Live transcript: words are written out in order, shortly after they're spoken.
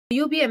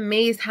You'll be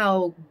amazed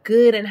how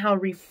good and how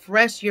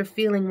refreshed you're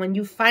feeling when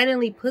you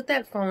finally put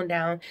that phone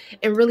down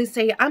and really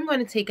say, I'm going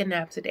to take a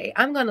nap today.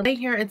 I'm going to lay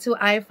here until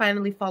I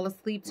finally fall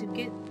asleep to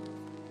get...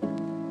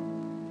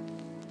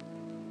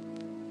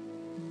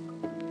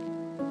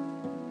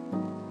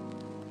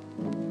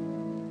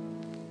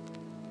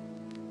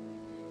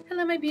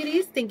 Hello my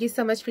beauties, thank you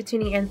so much for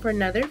tuning in for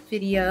another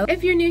video.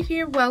 If you're new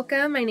here,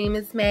 welcome. My name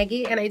is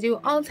Maggie and I do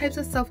all types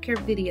of self-care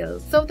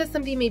videos. So if there's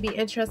something you may be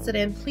interested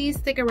in, please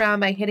stick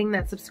around by hitting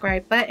that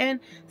subscribe button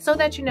so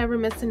that you never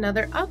miss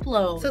another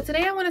upload. So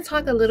today I want to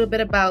talk a little bit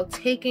about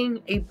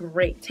taking a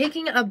break.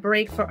 Taking a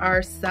break for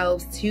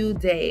ourselves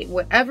today.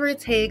 Whatever it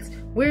takes,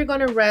 we're going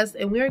to rest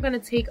and we're going to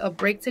take a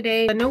break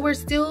today. I know we're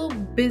still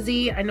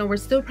busy. I know we're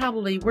still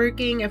probably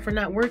working. If we're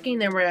not working,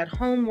 then we're at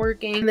home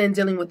working, and then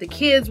dealing with the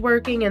kids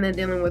working, and then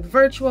dealing with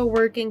virtual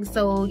working.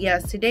 So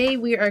yes, today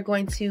we are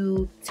going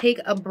to take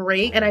a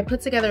break, and I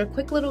put together a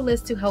quick little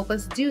list to help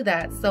us do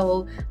that.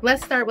 So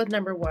let's start with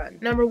number one.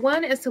 Number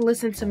one is to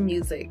listen to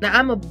music. Now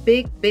I'm a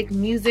big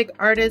music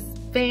artist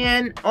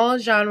fan, all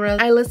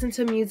genres. I listen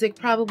to music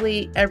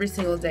probably every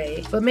single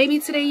day, but maybe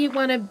today you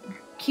want to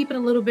keep it a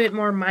little bit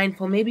more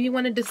mindful. Maybe you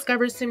want to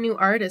discover some new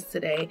artists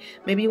today.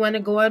 Maybe you want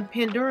to go on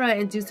Pandora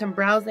and do some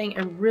browsing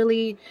and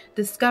really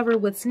discover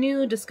what's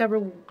new, discover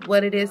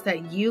what it is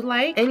that you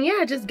like. And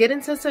yeah, just get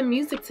into some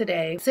music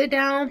today. Sit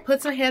down,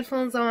 put some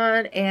headphones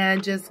on,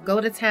 and just go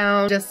to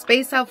town. Just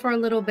space out for a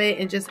little bit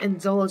and just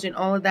indulge in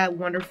all of that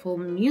wonderful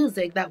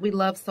music that we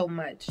love so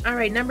much. All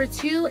right, number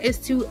two is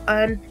to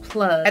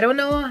unplug. I don't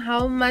know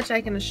how much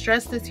I can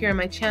stress this here on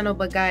my channel,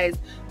 but guys,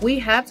 we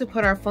have to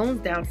put our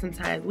phones down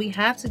sometimes. We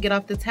have to get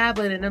off the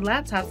tablet and the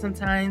laptop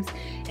sometimes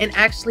and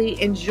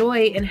actually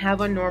enjoy and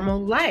have a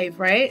normal life,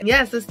 right?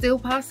 Yes, it's still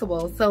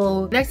possible.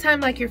 So next time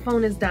like your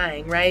phone is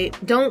dying, right?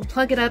 Don't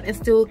plug it up and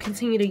still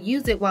continue to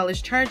use it while it's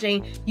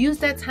charging. Use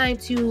that time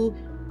to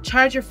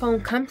charge your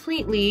phone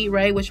completely,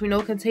 right? Which we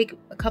know can take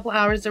a couple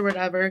hours or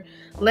whatever.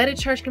 Let it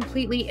charge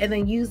completely and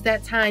then use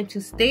that time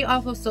to stay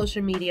off of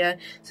social media,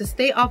 to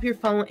stay off your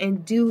phone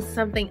and do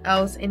something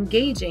else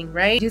engaging,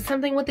 right? Do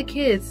something with the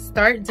kids,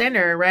 start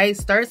dinner, right?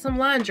 Start some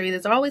laundry.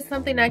 There's always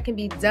something that can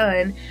be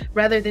done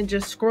rather than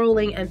just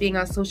scrolling and being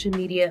on social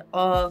media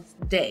all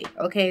day,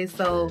 okay?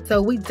 So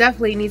we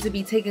definitely need to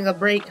be taking a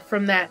break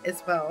from that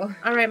as well.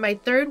 All right, my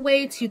third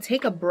way to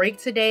take a break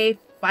today,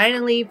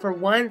 finally for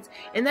once,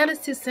 and that is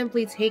to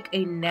simply take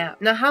a nap.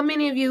 Now, how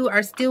many of you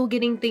are still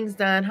getting things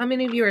done? How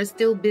many of you are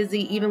still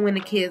busy even when the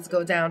kids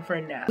go down for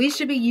a nap? We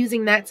should be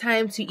using that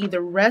time to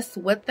either rest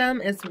with them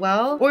as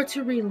well or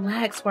to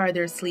relax while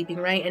they're sleeping,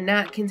 right? And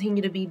not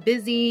continue to be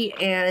busy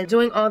and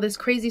doing all this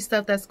crazy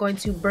stuff that's going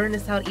to burn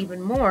us out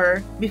even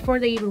more before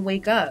they even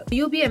wake up.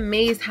 You'll be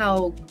amazed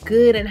how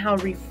good and how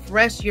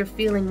refreshed you're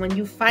feeling when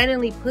you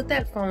finally put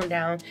that phone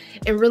down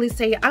and really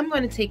say, I'm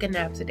going to take a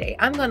nap today.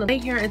 I'm going to lay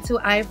here until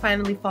I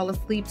finally fall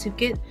asleep to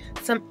get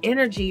some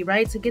energy,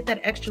 right? To get that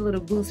extra little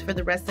boost for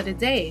the rest of the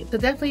day. So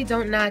definitely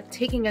don't knock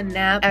taking a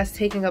nap as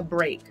taking a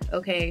break,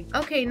 okay?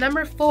 Okay,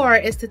 number four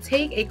is to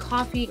take a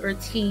coffee or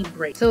tea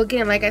break. So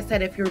again, like I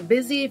said, if you're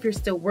busy, if you're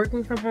still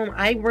working from home,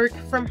 I work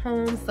from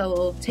home,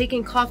 so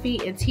taking coffee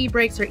and tea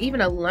breaks or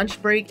even a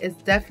lunch break is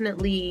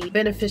definitely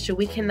beneficial.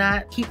 We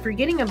cannot keep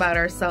forgetting about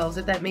ourselves,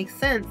 if that makes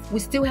sense. We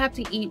still have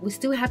to eat, we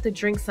still have to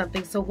drink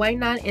something, so why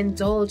not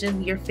indulge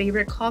in your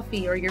favorite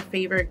coffee or your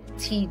favorite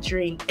tea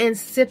drink and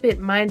sip it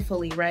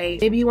mindfully,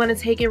 right? Maybe you want to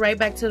take it right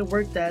back to the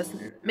work desk.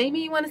 Maybe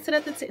you want to sit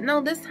at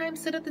the this time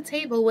sit at the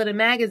table with a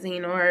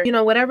magazine or, you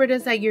know, whatever it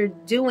is that you're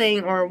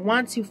doing or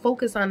want to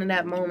focus on in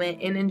that moment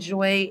and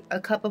enjoy a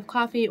cup of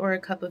coffee or a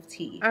cup of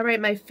tea. All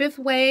right, my fifth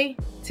way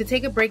to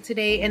take a break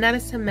today, and that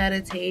is to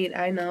meditate.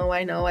 I know,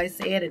 I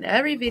say it in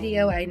every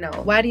video, I know.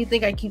 Why do you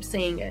think I keep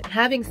saying it?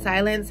 Having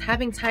silence,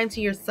 having time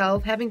to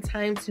yourself, having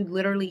time to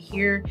literally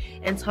hear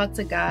and talk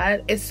to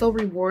God is so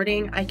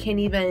rewarding. I can't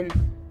even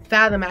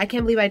fathom it. I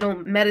can't believe I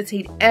don't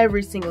meditate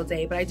every single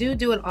day, but I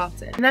do it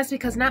often. And that's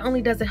because not only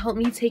does it help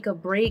me take a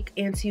break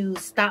and to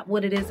stop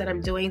what it is that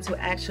I'm doing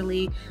to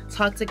actually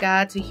talk to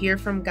God, to hear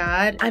from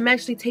God, I'm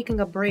actually taking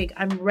a break.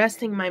 I'm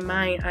resting my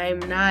mind. I'm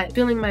not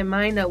filling my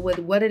mind up with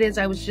what it is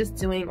I was just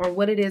doing or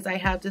what it is I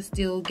have to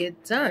still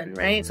get done,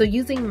 right? So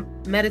using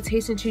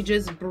meditation to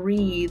just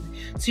breathe,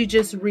 to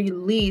just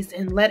release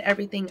and let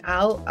everything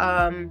out.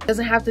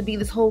 Doesn't have to be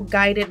this whole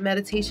guided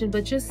meditation,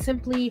 but just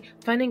simply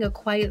finding a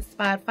quiet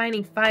spot,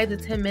 finding 5 to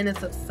 10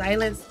 minutes of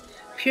silence,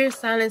 pure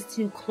silence,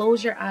 to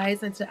close your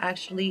eyes and to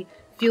actually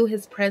feel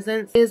His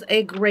presence is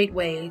a great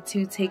way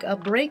to take a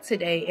break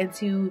today and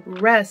to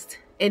rest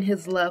in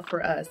His love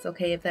for us,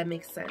 okay, if that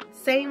makes sense.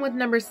 Same with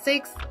number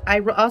 6. I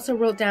also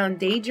wrote down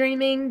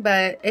daydreaming,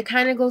 but it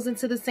kind of goes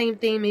into the same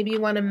thing. Maybe you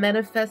want to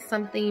manifest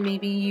something.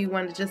 Maybe you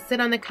want to just sit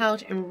on the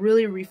couch and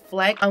really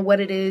reflect on what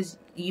it is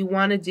you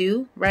want to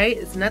do, right?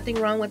 There's nothing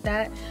wrong with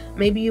that.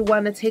 Maybe you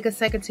want to take a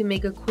second to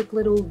make a quick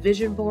little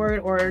vision board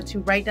or to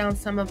write down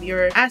some of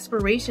your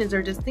aspirations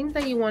or just things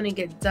that you want to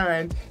get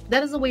done.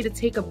 That is a way to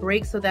take a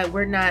break so that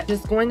we're not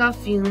just going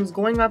off fumes,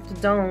 going off the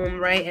dome,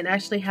 right? And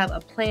actually have a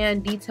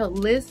plan, detailed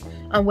list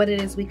on what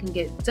it is we can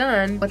get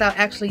done without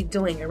actually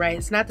doing it, right?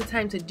 It's not the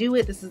time to do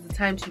it. This is the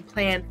time to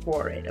plan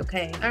for it,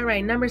 okay? All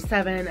right, number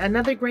 7,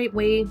 another great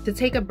way to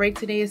take a break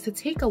today is to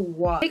take a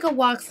walk. Take a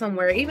walk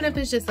somewhere, even if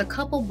it's just a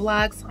couple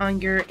blocks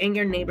in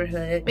your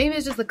neighborhood. Maybe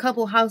it's just a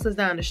couple houses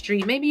down the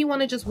street. Maybe you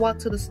want to just walk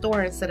to the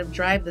store instead of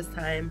drive this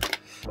time.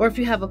 Or if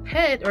you have a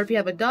pet or if you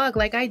have a dog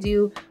like I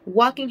do,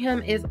 walking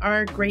him is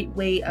our great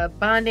way of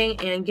bonding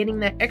and getting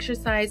that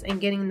exercise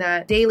and getting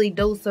that daily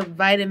dose of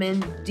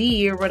vitamin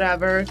D or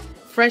whatever,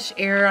 fresh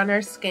air on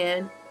our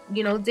skin,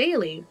 you know,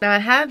 daily. Now I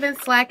have been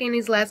slacking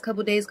these last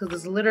couple days because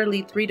it's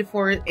literally 3 to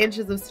 4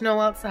 inches of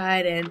snow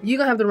outside and you're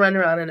gonna have to run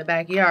around in the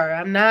backyard.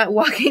 I'm not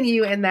walking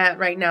you in that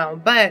right now,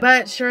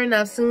 but sure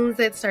enough, soon as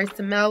it starts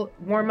to melt,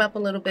 warm up a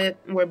little bit,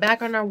 we're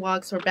back on our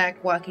walks, we're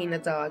back walking the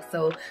dog.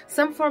 So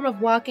some form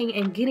of walking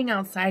and getting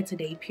outside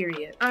today,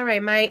 period. All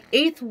right, my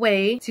 8th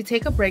way to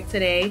take a break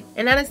today,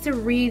 and that is to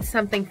read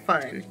something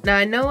fun. Now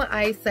I know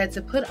I said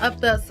to put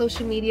up the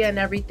social media and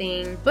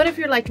everything, but if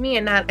you're like me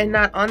and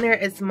not on there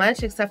as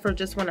much except for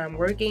just when I'm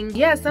working,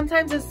 yeah,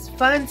 sometimes it's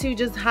fun to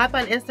just hop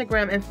on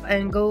Instagram and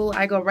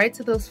I go right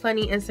to those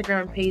funny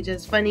Instagram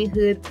pages, funny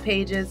hood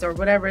pages or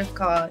whatever it's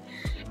called,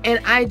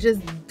 and I just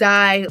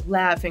die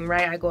laughing,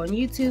 right? I go on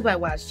YouTube, I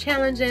watch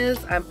challenges.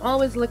 I'm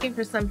always looking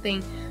for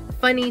something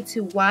funny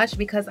to watch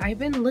because I've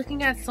been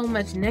looking at so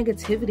much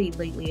negativity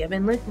lately. I've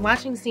been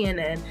watching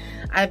CNN.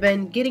 I've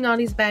been getting all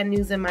these bad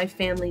news in my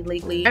family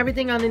lately.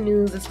 Everything on the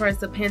news as far as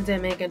the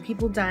pandemic and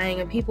people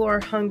dying and people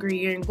are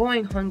hungry and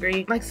going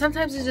hungry. Like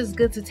sometimes it's just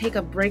good to take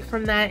a break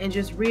from that and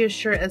just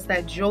reassure us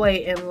that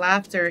joy and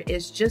laughter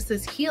is just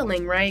as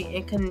healing, right?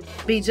 It can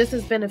be just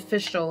as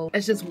beneficial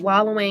as just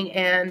wallowing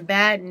in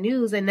bad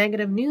news and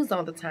negative news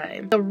all the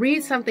time. So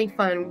read something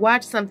fun,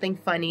 watch something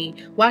funny,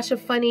 watch a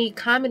funny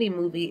comedy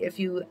movie if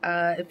you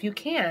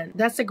can.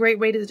 That's a great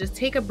way to just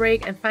take a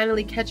break and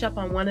finally catch up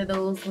on one of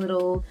those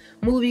little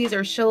movies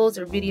or shows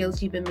or videos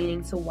you've been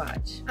meaning to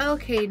watch.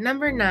 Okay,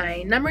 number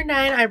 9. Number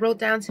 9, I wrote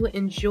down to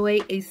enjoy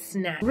a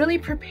snack. Really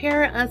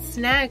prepare a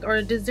snack or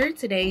a dessert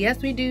today.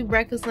 Yes, we do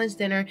breakfast, lunch,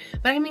 dinner,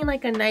 but I mean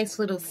like a nice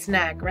little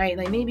snack, right?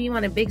 Like maybe you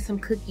want to bake some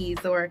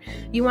cookies or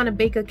you want to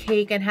bake a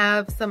cake and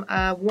have some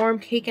warm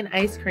cake and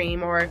ice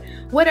cream or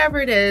whatever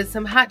it is,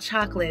 some hot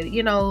chocolate,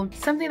 you know,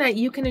 something that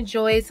you can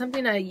enjoy,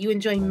 something that you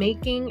enjoy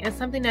making and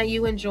something that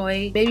you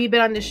enjoy. Maybe you've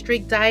been on the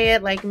strict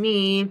diet like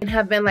me and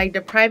have been like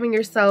depriving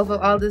yourself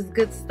of all this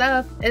good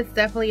stuff. It's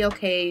definitely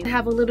okay to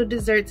have a little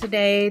dessert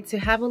today, to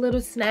have a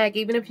little snack,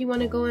 even if you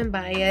want to go and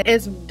buy it.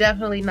 It's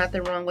definitely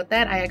nothing wrong with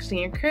that. I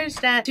actually encourage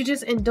that, to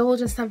just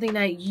indulge in something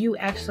that you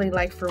actually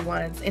like for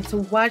once and to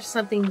watch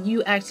something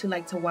you actually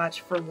like to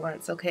watch for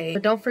once, okay?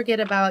 But don't forget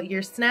about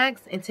your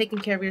snacks and taking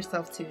care of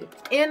yourself too.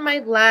 And my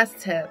last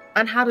tip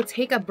on how to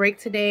take a break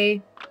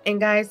today, and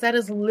guys, that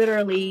is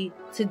literally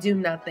to do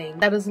nothing.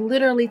 That is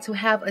literally to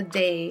have a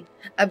day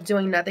of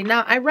doing nothing.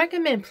 Now, I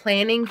recommend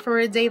planning for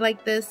a day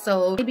like this.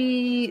 So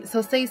maybe,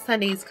 say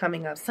Sunday's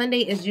coming up. Sunday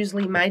is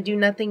usually my do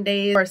nothing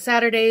days, or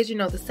Saturdays, you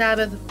know, the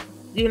Sabbath,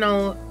 you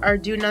know, are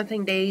do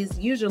nothing days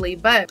usually.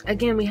 But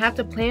again, we have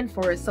to plan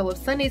for it. So if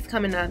Sunday's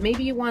coming up,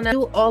 maybe you want to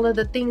do all of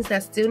the things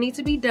that still need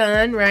to be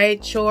done,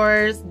 right?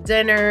 Chores,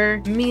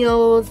 dinner,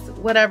 meals,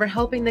 whatever,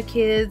 helping the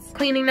kids,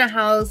 cleaning the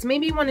house.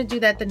 Maybe you want to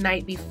do that the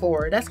night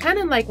before. That's kind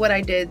of like what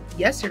I did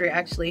yesterday,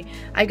 actually.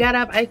 I got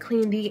up, I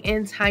cleaned the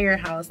entire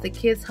house. The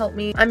kids helped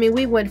me. I mean,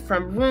 we went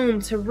from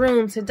room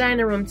to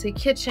dining room to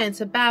kitchen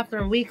to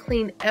bathroom. We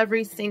cleaned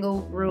every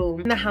single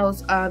room in the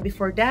house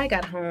before Dad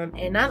got home.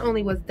 And not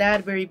only was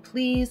Dad very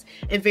pleased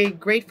and very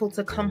grateful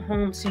to come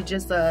home to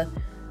just a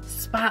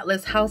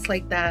spotless house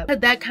like that, but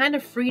that kind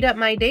of freed up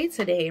my day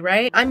today,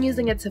 right? I'm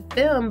using it to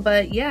film,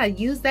 but yeah,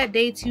 use that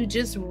day to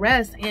just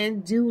rest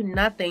and do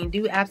nothing.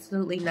 Do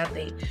absolutely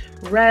nothing.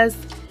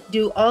 Rest,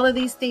 do all of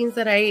these things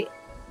that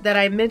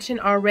I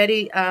mentioned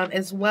already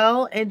as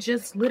well, and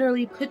just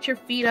literally put your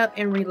feet up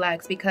and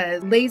relax,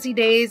 because lazy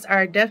days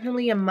are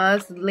definitely a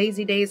must.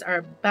 Lazy days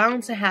are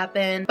bound to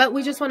happen, but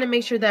we just want to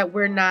make sure that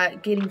we're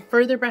not getting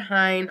further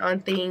behind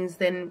on things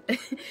than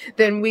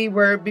we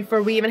were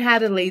before we even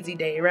had a lazy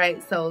day,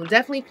 right? So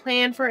definitely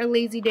plan for a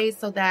lazy day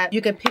so that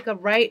you can pick up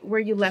right where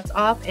you left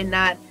off and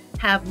not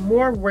have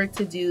more work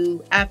to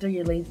do after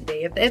your lazy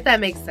day, if that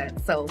makes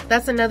sense. So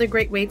that's another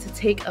great way to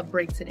take a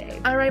break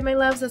today. All right, my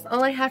loves, that's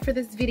all I have for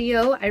this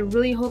video. I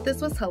really hope this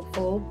was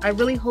helpful. I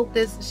really hope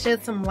this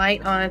shed some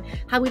light on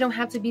how we don't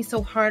have to be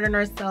so hard on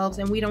ourselves,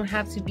 and we don't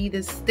have to be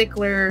this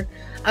stickler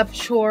of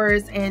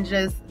chores and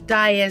just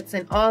diets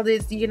and all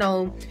this, you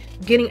know,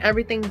 getting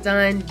everything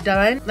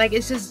done. Like,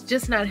 it's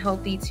just not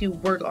healthy to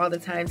work all the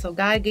time. So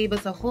God gave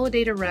us a whole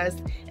day to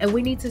rest, and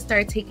we need to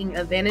start taking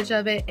advantage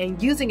of it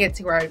and using it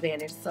to our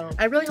advantage. So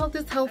I really hope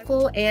this is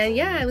helpful, and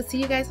yeah, I will see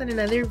you guys on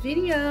another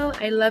video.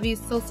 I love you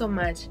so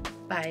much.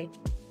 Bye.